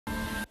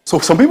So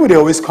some people, they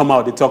always come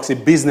out, they talk, say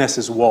business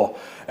is war.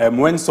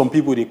 When some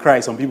people, they cry,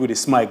 some people, they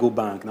smile, go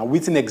bank. Now,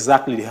 what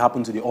exactly they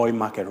happen to the oil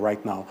market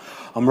right now?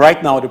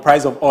 Right now, the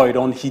price of oil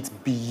don't hit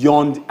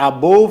beyond,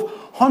 above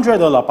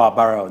 $100 per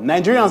barrel.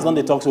 Nigerians don't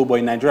they talk so, but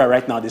in Nigeria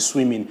right now, they're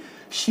swimming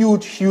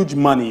huge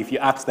money if you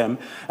ask them.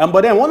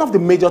 But then one of the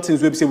major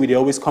things we say, they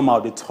always come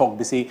out, they talk,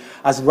 they say,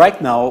 as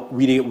right now,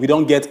 we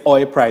don't get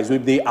oil price,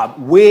 they are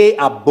way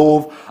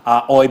above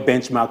our oil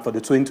benchmark for the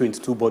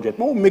 2022 budget.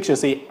 But we'll make sure,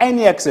 say,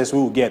 any excess we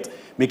will get,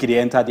 make it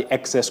enter the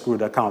excess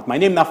crude account. My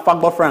name is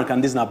Fagbo Frank,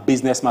 and this is not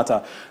Business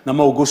Matter. Now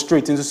we'll go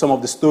straight into some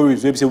of the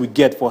stories we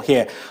get for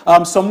here.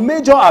 Some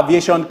major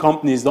aviation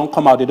companies don't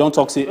come out, they don't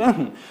talk, say,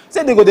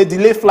 say they go to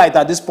delay flight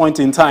at this point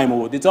in time,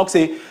 or they talk,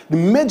 say, the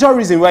major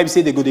reason why we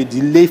say they go to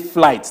delay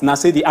flights. Now,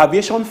 say the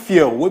aviation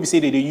fuel, where we say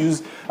that they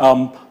use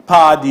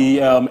power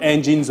the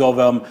engines of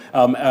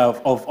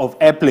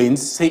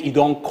airplanes, say it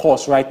don't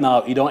cost right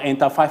now, it don't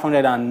enter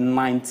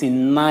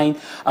 599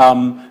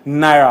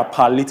 naira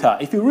per liter.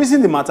 If you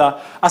reason the matter,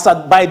 as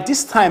at by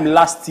this time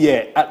last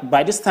year,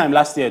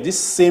 this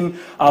same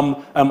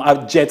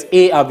Jet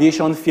A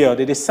aviation fuel,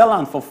 they sell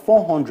on for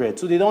 400,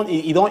 so they don't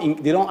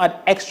add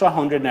extra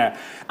 100 naira.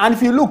 And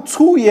if you look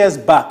 2 years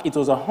back, it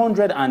was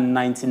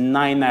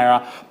 199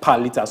 naira per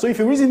liter. So if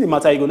you reason the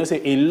matter, you're going to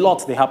say a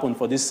lot they happen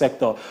for this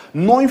sector,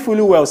 knowing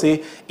fully well,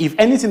 say, if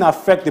anything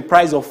affect the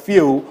price of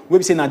fuel,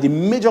 we say now the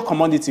major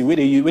commodity where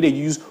they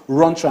use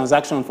run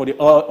transaction for the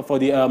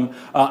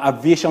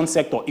aviation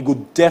sector, it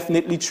could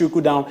definitely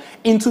trickle down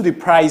into the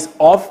price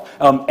of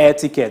air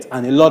tickets,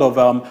 and a lot of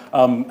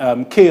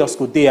chaos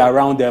could be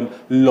around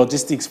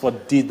logistics for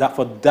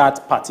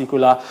that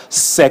particular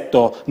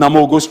sector. Now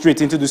we'll go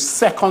straight into the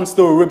second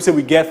story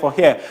we get for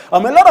here. A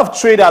lot of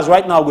traders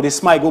right now with a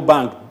smile go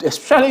bank,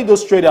 especially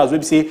those traders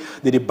we say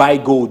that they buy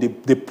gold,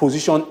 they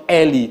position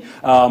early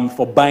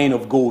for buying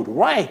of gold.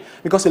 Why?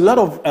 Because a lot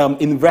of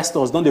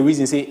investors don't the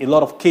reason say a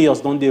lot of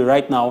chaos don't they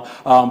right now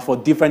for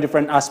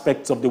different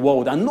aspects of the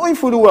world, and knowing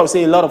fully well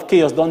say a lot of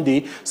chaos don't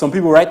they. Some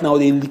people right now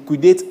they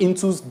liquidate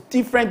into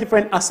different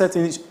asset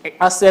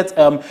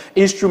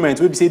instruments.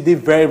 We say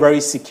they're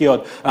very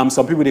secured.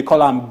 Some people they call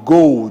them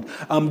gold.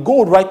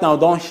 Gold right now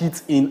don't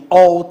hit in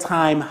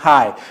all-time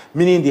high,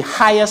 meaning the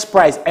highest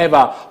price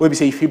ever. We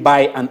say if you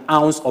buy an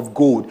ounce of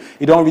gold,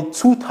 it don't reach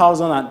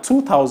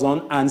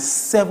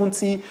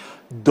 $2,070.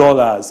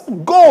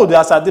 Gold,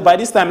 as by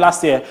this time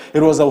last year, it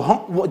was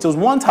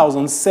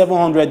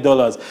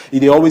 $1,700.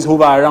 They always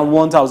hover around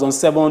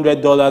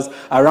 $1,700,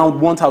 around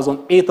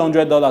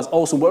 $1,800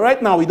 also. But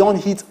right now, we don't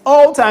hit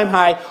all-time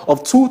high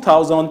of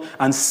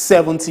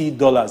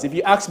 $2,070. If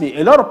you ask me,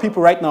 a lot of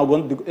people right now,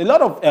 a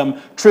lot of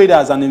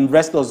traders and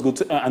investors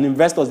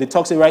they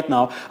talk say right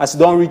now, as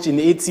you don't reach in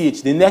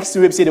ATH, the next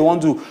thing say they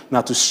want to do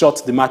now to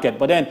short the market.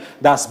 But then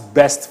that's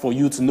best for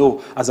you to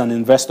know as an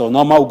investor.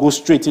 Now we'll go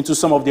straight into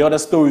some of the other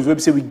stories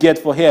we get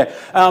for here.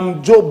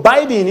 Joe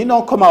Biden, he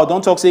don't come out,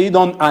 don't talk, say he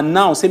don't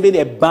announce, say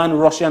they ban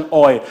Russian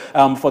oil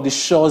for the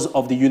shores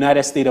of the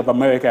United States of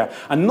America.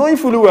 And knowing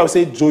fully well,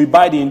 say Joe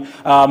Biden,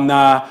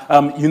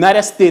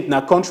 United States, na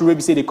country where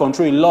we say they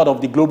control a lot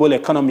of the global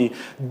economy.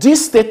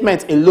 This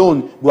statement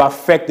alone will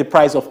affect the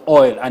price of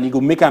oil, and it will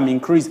make them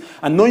increase.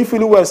 And knowing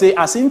fully well, say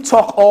as him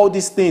talk all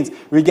these things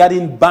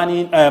regarding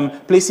banning,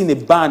 placing a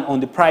ban on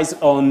the price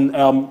on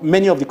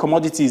many of the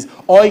commodities,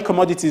 oil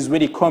commodities where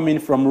they come in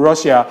from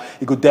Russia,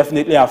 it could definitely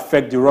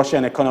affect the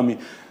Russian economy.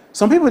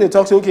 Some people they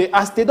talk say, okay,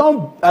 as they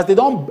don't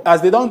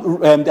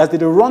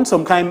run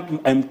some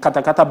kind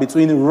kata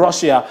between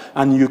Russia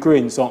and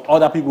Ukraine. Some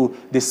other people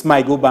they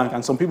smile go bank,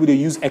 and some people they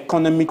use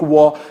economic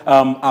war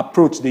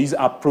approach. They use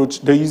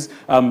approach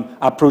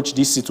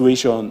this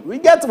situation. We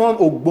get one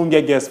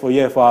ogbonge guest for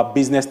here for our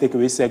business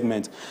takeaway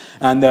segment,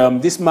 and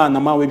this man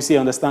we say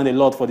understand a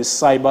lot for the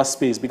cyber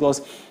space,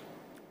 because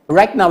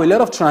right now, a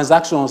lot of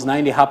transactions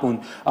now they happen.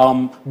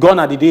 Gone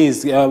are the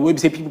days we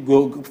say people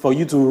go for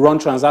you to run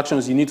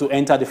transactions, you need to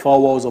enter the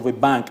four walls of a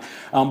bank.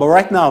 But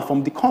right now,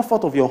 from the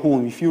comfort of your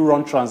home, if you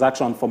run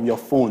transactions from your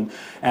phone,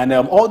 and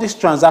all these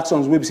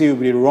transactions we say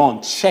we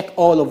run, check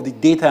all of the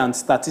data and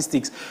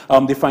statistics,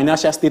 the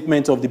financial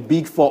statements of the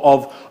big four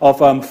of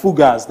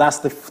Fugas. That's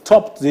the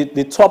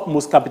top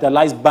most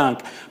capitalized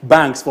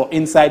banks for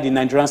inside the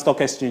Nigerian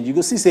Stock Exchange. You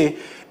go see say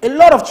a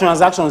lot of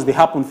transactions they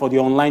happen for the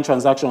online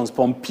transactions,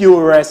 from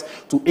POS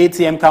to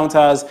ATM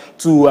counters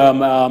to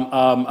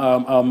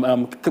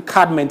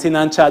card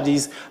maintenance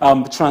charges,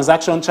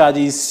 transaction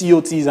charges,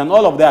 COTs, and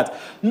all of that.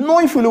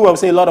 Knowing fully well,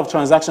 say a lot of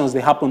transactions they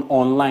happen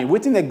online.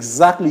 Waiting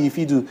exactly if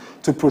you do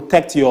to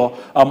protect your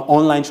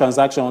online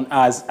transaction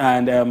as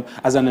an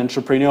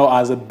entrepreneur,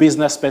 as a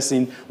business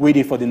person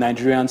waiting for the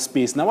Nigerian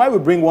space. Now, why we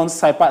bring one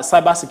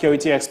cyber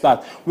security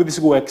expert, we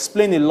basically will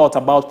explain a lot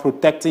about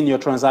protecting your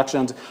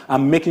transactions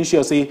and making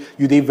sure say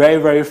you be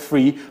very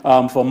free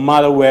from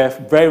malware,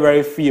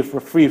 very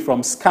free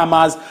from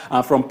scammers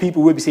and from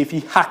people who be say if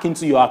you hack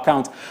into your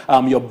account,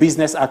 your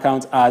business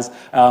account as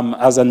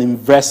an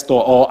investor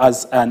or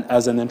as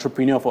an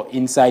entrepreneur for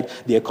inside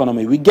the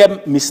economy. We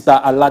get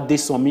Mr.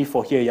 Aladesanmi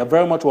for here. You're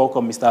very much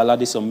welcome, Mr.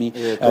 Aladesanmi.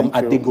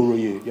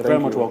 Adegoroye. You're very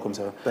much welcome,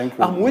 sir. Thank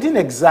you. What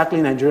exactly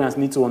Nigerians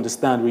need to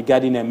understand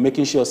regarding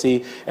making sure,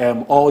 say,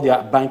 all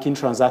their banking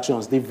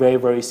transactions, they're very,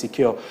 very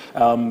secure.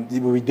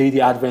 With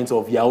the advent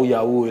of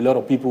Yahoo, a lot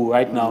of people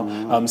right now,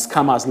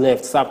 scammers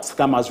left,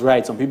 scammers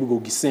right. Some people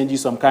go send you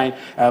some kind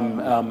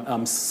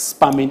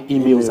spamming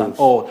emails and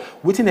all.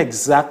 What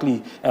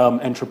exactly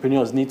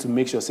entrepreneurs need to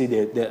make sure, say,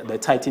 they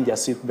tighten their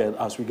seatbelt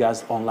as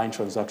regards online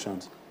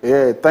transactions?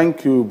 Yeah,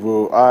 thank you,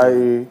 bro.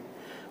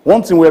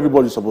 One thing where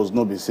everybody's supposed to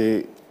know, they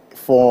say,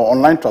 for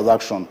online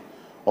transaction,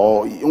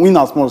 or when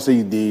as small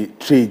say they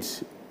trade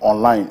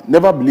online,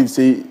 never believe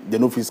say they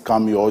know if it's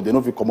scam you or they know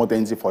if you commit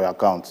anything for your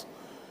account.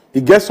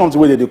 It gets something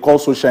where they call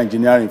social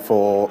engineering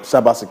for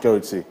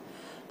cybersecurity.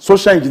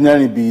 Social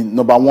engineering be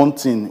number one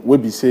thing where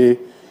we say,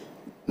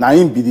 now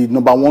be the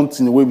number one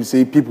thing where we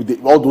say people,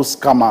 all those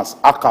scammers,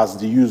 hackers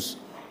they use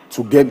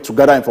to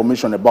gather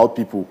information about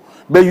people.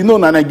 But you know,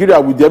 in Nigeria,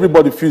 with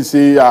everybody feel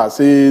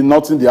say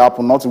nothing they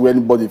happen, nothing where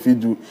anybody feel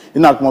do.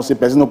 In that one say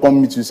person no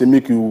come meet you, say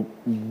make you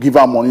give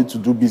her money to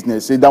do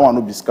business, say that one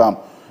no be scam.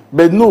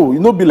 But no, it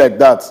no be like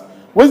that.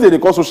 When they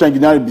call social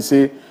engineering, be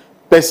say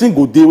person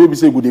go there where we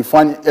say go they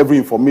find every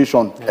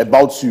information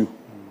about you.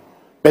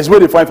 Person where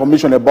they find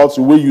information about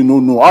you where you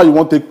know how you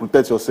want to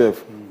protect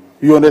yourself.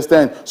 You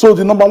understand? So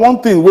the number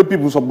one thing where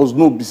people supposed to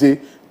know be say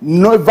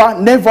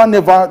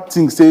never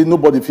think say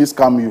nobody feel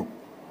scam you.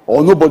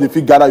 Or nobody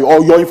feel gather you,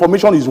 or your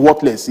information is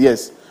worthless.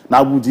 Yes.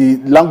 Now with the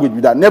language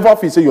with that, never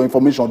feel say your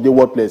information they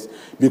worthless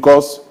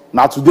because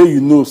now today you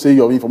know say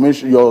your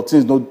information, your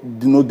things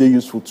no they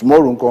useful.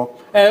 Tomorrow,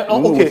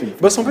 okay,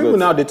 but some people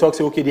now they talk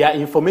say okay, their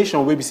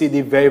information will be say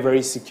they very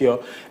very secure.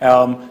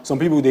 Some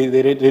people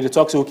they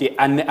talk say okay,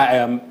 and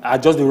I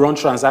just they run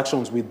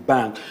transactions with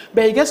bank,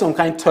 but you get some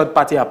kind third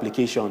party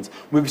applications.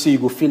 Maybe say you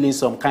go fill in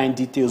some kind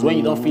details. When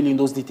you don't fill in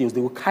those details,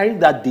 they will carry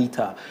that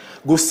data.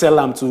 Go sell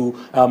them to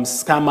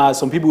scammers.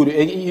 Some people,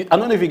 I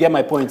don't know if you get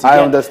my point. I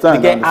understand.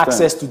 They get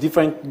access to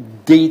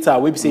different data.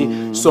 We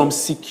say some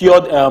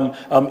secured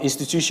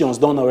institutions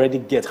don't already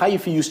get. How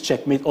if you use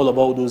checkmate all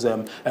about those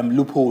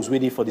loopholes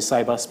waiting for the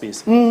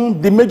cyberspace?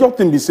 The major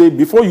thing they say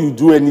before you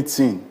do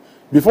anything,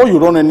 before you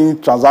run any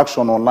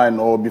transaction online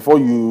or before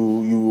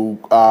you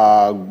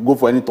go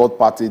for any third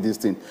party this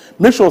thing,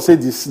 make sure say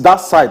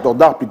that site or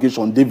that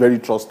application they very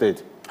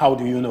trusted. How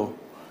do you know?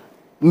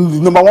 The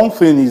number one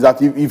thing is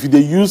that if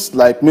they use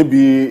like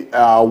maybe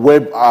a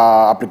web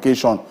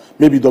application,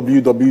 maybe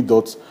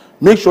www.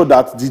 Make sure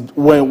that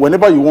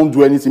whenever you want to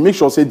do anything, make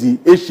sure say the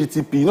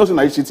HTTP. You know, say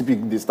na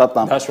HTTP they start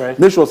time. That's right.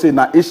 Make sure say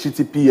na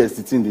HTTPS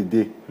the thing they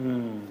day.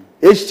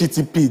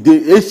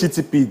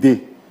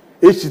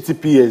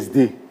 HTTPS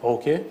day.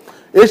 Okay.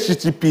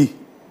 HTTP.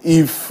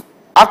 If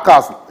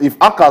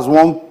hackers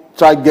want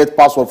try get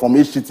password from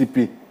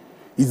HTTP,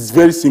 it's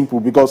very simple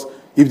because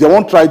if they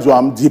won't try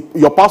to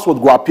your password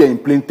will appear in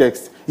plain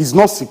text. It's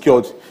not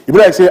secured. If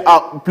like say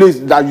place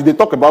that they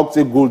talk about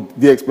say gold,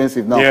 they're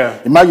expensive now. Yeah.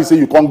 Imagine say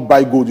you can't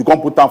buy gold, you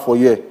can't put down for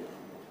here.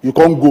 You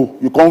can't go.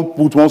 You can't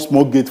put one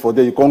small gate for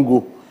there. You can't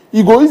go.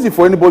 It go easy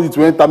for anybody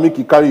to enter, make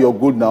you carry your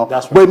gold now.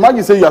 That's right. But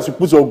imagine say you have to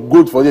put your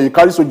gold for there. You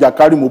carry soldier,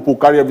 carry mopo,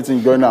 carry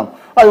everything going on.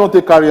 How you want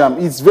to carry them?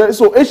 It's very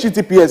so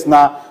HTTPS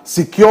now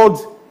secured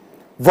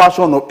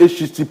version of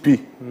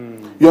HTTP.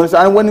 You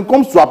understand? And when it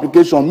comes to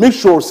application, make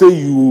sure say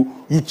you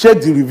check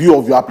the review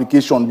of your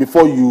application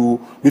before you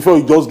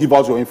just give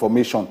out your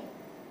information.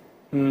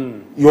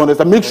 You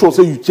understand? Make sure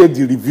say you check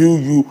the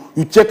review,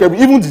 you check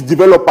even the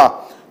developer,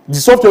 the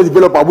software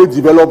developer will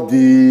develop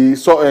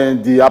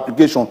the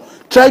application.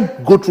 Try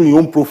go through your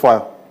own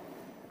profile.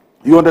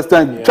 You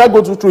understand? Yeah. Try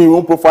go through your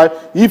own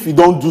profile. If you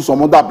don't do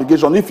some other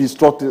application, if it's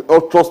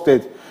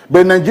trusted.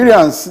 But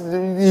Nigerians,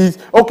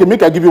 okay,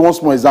 make I give you one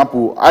small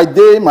example. I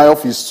did in my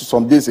office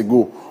some days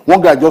ago.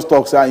 One guy just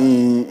talks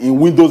in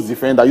Windows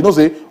Defender. You know,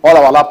 say all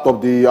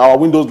our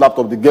Windows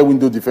laptop, they get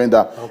Windows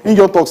Defender. Okay. He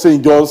just talk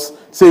saying just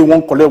say he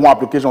won't collect one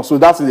application. So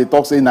that's it. They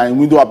talk saying in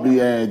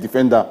Windows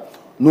Defender.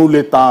 No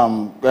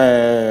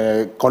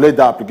later collect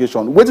that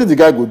application. What did the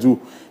guy go do?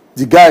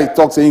 The guy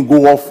talks saying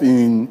go off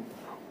in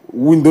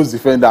Windows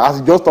Defender. As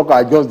he just talk,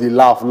 I just they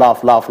laugh.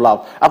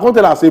 I come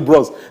tell and say,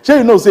 bros, shey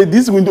you know say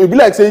this window, it be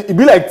like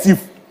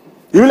thief.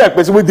 It be like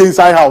person with the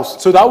inside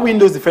house. So that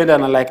Windows Defender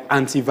are like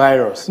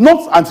antivirus.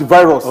 Not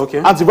antivirus. Okay.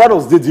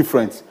 Antivirus they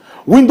different.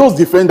 Windows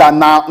Defender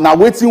now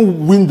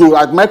waiting window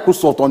at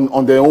Microsoft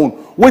on their own,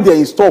 where they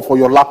install for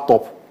your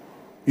laptop.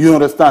 You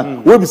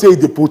understand? Where we say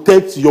they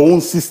protect your own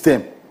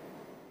system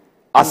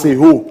as a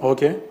whole.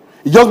 Okay.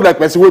 It just be like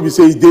person where we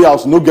say they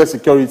house no get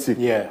security.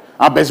 Yeah.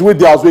 And person where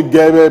they house we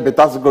get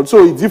better security.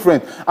 So it's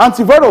different.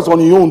 Antivirus on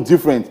your own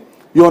different.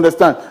 You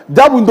understand?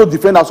 That Windows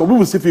Defender, some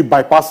people see if you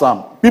bypass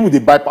them. People they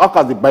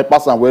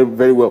bypass them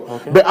very well.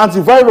 Okay. But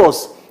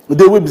antivirus,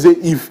 they will say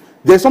if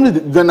there's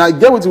something, then I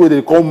get what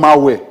they call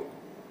malware.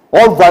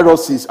 All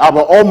viruses,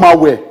 all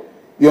malware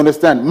You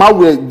understand?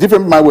 Malware,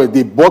 different malware,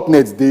 they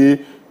botnets,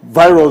 they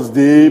virus,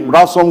 they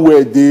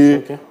ransomware,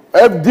 they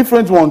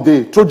different one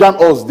day, Trojan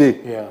horse day.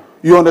 Yeah.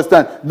 You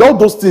understand? All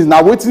those things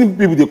now waiting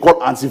people they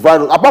call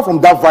antivirus. Apart from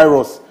that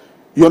virus,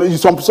 you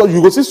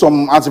go see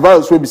some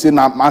antivirus where we say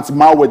now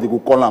anti-malware they go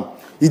call them.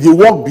 It they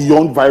work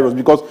beyond virus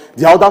because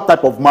the other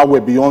type of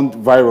malware beyond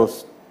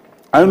virus.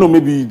 I don't know,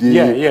 maybe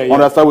they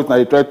understand what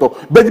I try to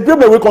talk. But the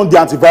problem we call the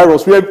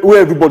antivirus, where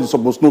everybody is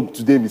supposed to know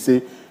today, we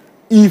say,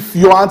 if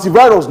your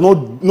antivirus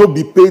not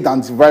be paid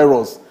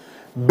antivirus,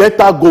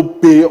 better go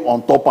pay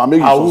on top and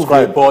make you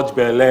subscribe.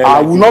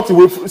 I will not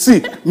wait.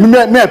 See,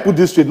 may I put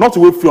this straight? Not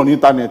wait free on the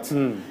internet.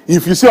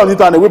 If you see on the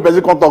internet where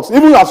person contacts,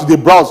 even as they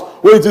browse,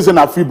 where it is in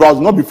a free browse,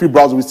 not be free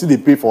browse, we still they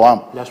pay for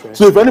them. That's right.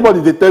 So if anybody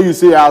they tell you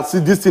say, see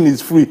this thing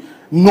is free.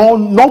 No,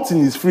 nothing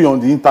is free on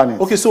the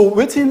internet. Okay, so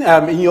waiting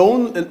in your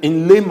own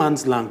in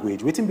layman's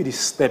language, waiting be the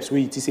steps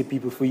where you say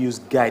people for use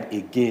guide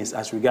against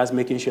as regards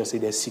making sure say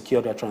they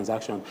secure their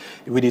transaction.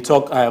 When they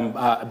talk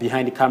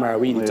behind the camera,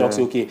 when they talk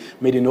say okay,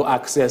 maybe no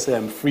access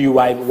free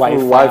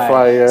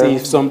Wi-Fi. Say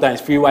if sometimes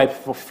free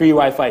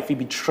Wi-Fi if you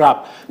be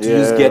trapped to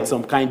use get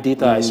some kind of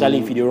data, especially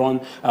if you run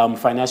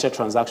financial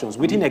transactions.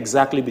 Waiting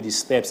exactly be the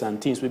steps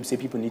and things where say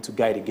people need to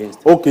guide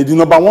against. Okay, the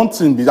number one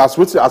thing is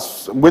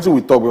as waiting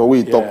we talk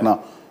we talk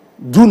now.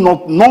 Do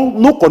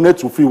not connect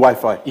to free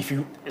Wi-Fi. If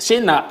you say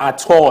na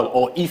at all,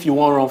 or if you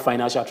want to run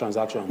financial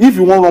transactions. If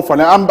you want to run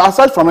financial,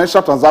 aside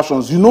financial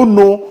transactions, you don't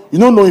know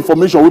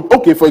information.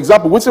 Okay, for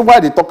example, why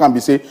they talk and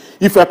be say,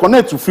 if I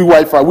connect to free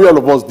Wi-Fi, we all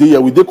of us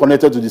there, we they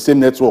connected to the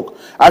same network.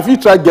 If you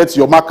try get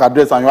your MAC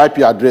address and your IP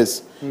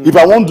address, if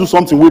I want to do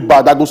something way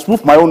bad, I go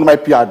spoof my own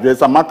IP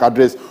address and MAC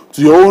address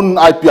to your own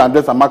IP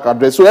address and MAC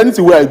address. So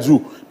anything where I do,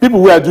 people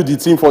where I do the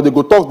thing for, they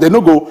go talk, they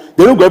don't go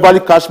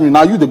everybody cash me.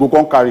 Now they go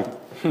come carry.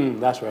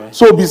 That's right.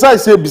 So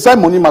besides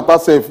money matter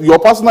self, your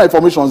personal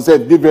information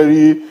self they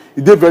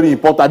very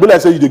important. I be like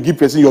say you dey give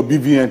person your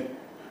BVN.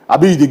 I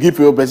be you dey give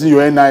your person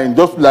your NIN,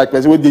 just like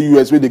person with the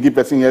US where they give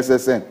person your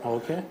SSN.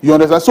 Okay. You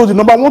understand? So the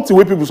number one thing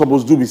where people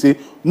supposed to do be say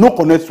no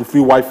connect to free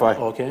Wi-Fi.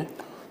 Okay.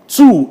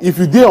 Two, if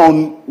you dey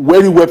on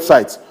any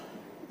website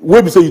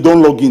where we say you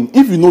don't log in,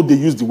 if you know they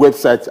use the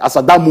website as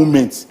at that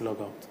moment,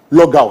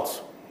 log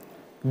out.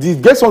 The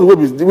get some web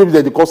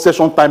they call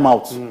session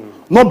timeout.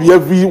 Not be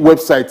every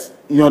website.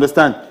 You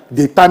understand?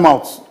 They time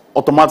out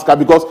automatically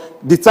because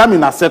the time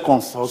in a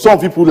seconds. Okay. Some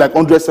people like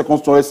 100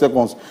 seconds, 200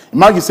 seconds.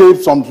 Imagine you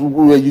say some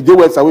you do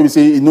website where we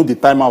say you know the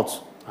time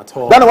out. At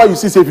all. That's why you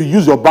see say if you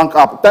use your bank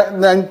app,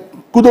 then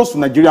kudos to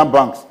Nigerian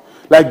banks.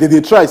 Like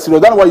they try. So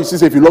that's why you see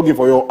say if you log in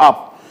for your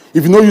app,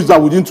 if you don't use that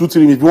within 2-3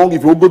 minutes,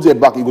 if you go to the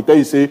back, it will tell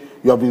you say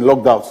you have been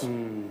logged out.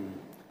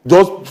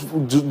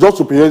 Just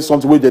to prevent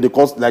something where they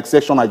cause like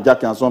section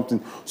hijacking and something.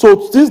 So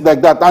things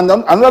like that. And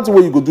another thing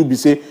where you go do be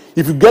say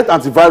if you get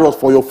antivirus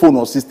for your phone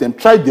or system,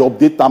 try the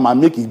update time and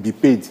make it be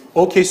paid.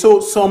 Okay, so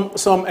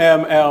some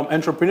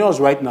entrepreneurs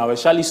right now,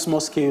 especially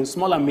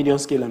small and medium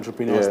scale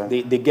entrepreneurs,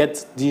 they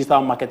get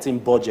digital marketing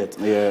budget.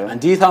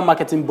 And digital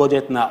marketing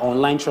budget now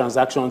online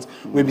transactions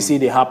where we see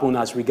they happen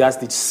as regards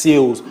the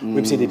sales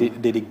we see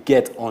they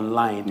get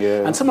online.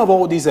 And some of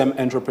all these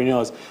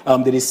entrepreneurs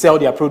they sell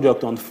their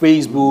product on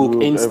Facebook,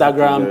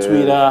 Instagram,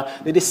 Twitter.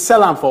 They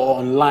sell them for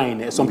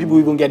online. Some people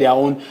even get their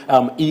own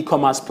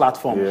e-commerce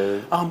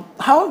platform.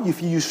 How if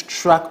you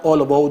track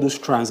all of all those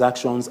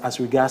transactions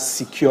as regards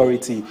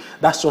security?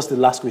 That's just the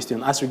last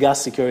question. As regards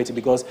security,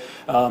 because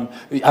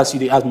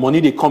as money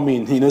they come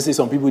in, you know, see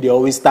some people they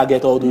always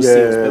target all those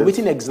sales. But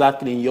within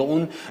exactly in your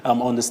own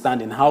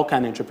understanding, how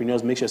can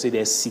entrepreneurs make sure say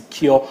they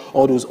secure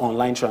all those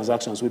online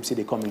transactions? We say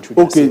they come in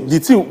through. Okay, the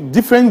two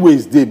different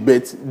ways they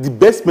bet. The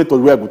best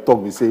method where I would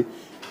talk we say,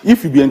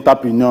 if you be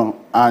entrepreneur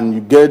and you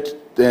get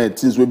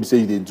things where we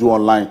say they do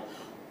online,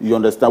 you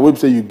understand. Where we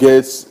say you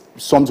get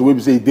something where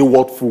we say they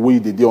work for way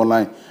they do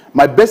online.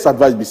 My best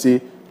advice be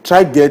say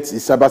try get a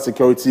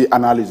cybersecurity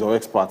analyst or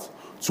expert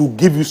to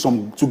give you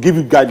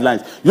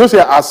guidelines. You know say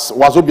as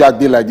Wazobia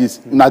day like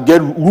this, now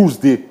get rules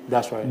there.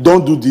 That's right.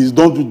 Don't do this,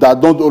 don't do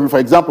that, don't. For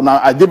example, now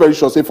I did very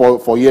sure say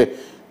for year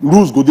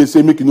rules go they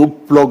say make you no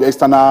plug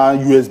external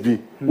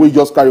USB. We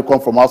just carry come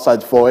from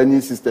outside for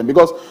any system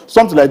because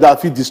something like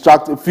that if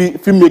distract,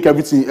 if make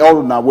everything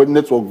all now when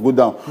network go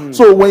down.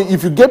 So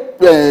if you get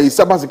a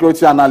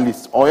cybersecurity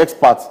analyst or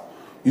expert,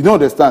 you don't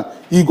understand.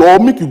 He go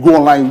make you go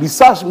online,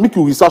 make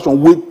you research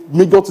on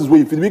major things where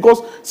you feel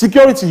because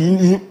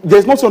security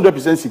there's not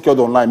 100% secured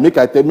online. Make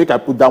I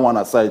put that one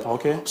aside.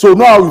 Okay. So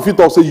now if you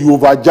talk say you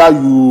overjar,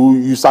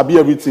 you sabi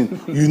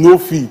everything, you know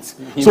fit.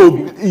 So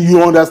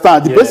you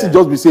understand. The best thing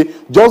just be say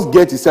just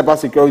get a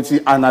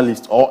cybersecurity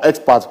analyst or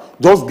expert.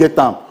 Just get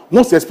them.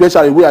 Most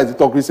especially where I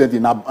talk recently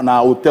in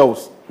our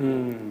hotels.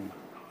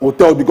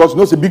 Hotel because you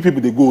know say big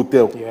people they go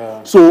hotel.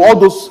 So all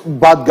those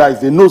bad guys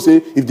they know say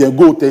if they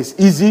go hotel it's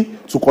easy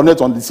to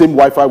connect on the same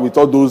Wi-Fi with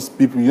all those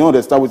people. You know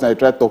they start with I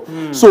try to talk.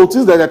 So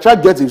things like I try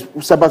to get a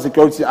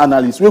cybersecurity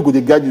analyst where go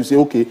they guide you say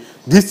okay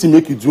this thing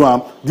make you do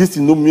them, this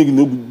thing no make you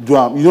no do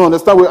them. You know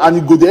understand where and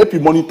you go they help you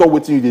monitor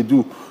what thing they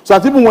do. So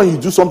that even when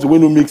you do something when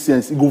no make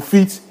sense it go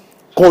fit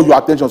call your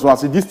attention. So I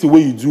say this thing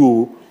where you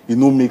do it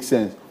no make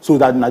sense. So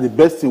that na the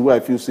best thing where I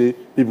feel say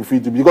people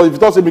feel to, because if you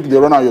don't say make they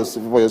run out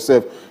for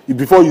yourself,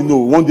 before you know,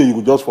 one day you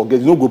will just forget.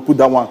 You don't go put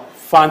that one.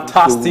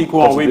 Fantastic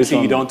one. We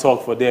you don't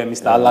talk for them,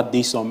 Mr.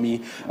 Aladesanmi,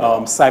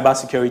 cyber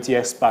security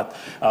expert.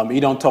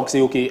 You don't talk,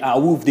 say, okay,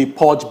 who they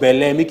purge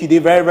belle, make you dey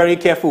very, very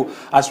careful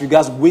as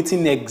regards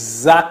waiting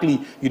exactly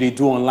you they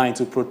do online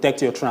to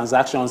protect your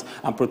transactions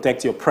and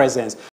protect your presence.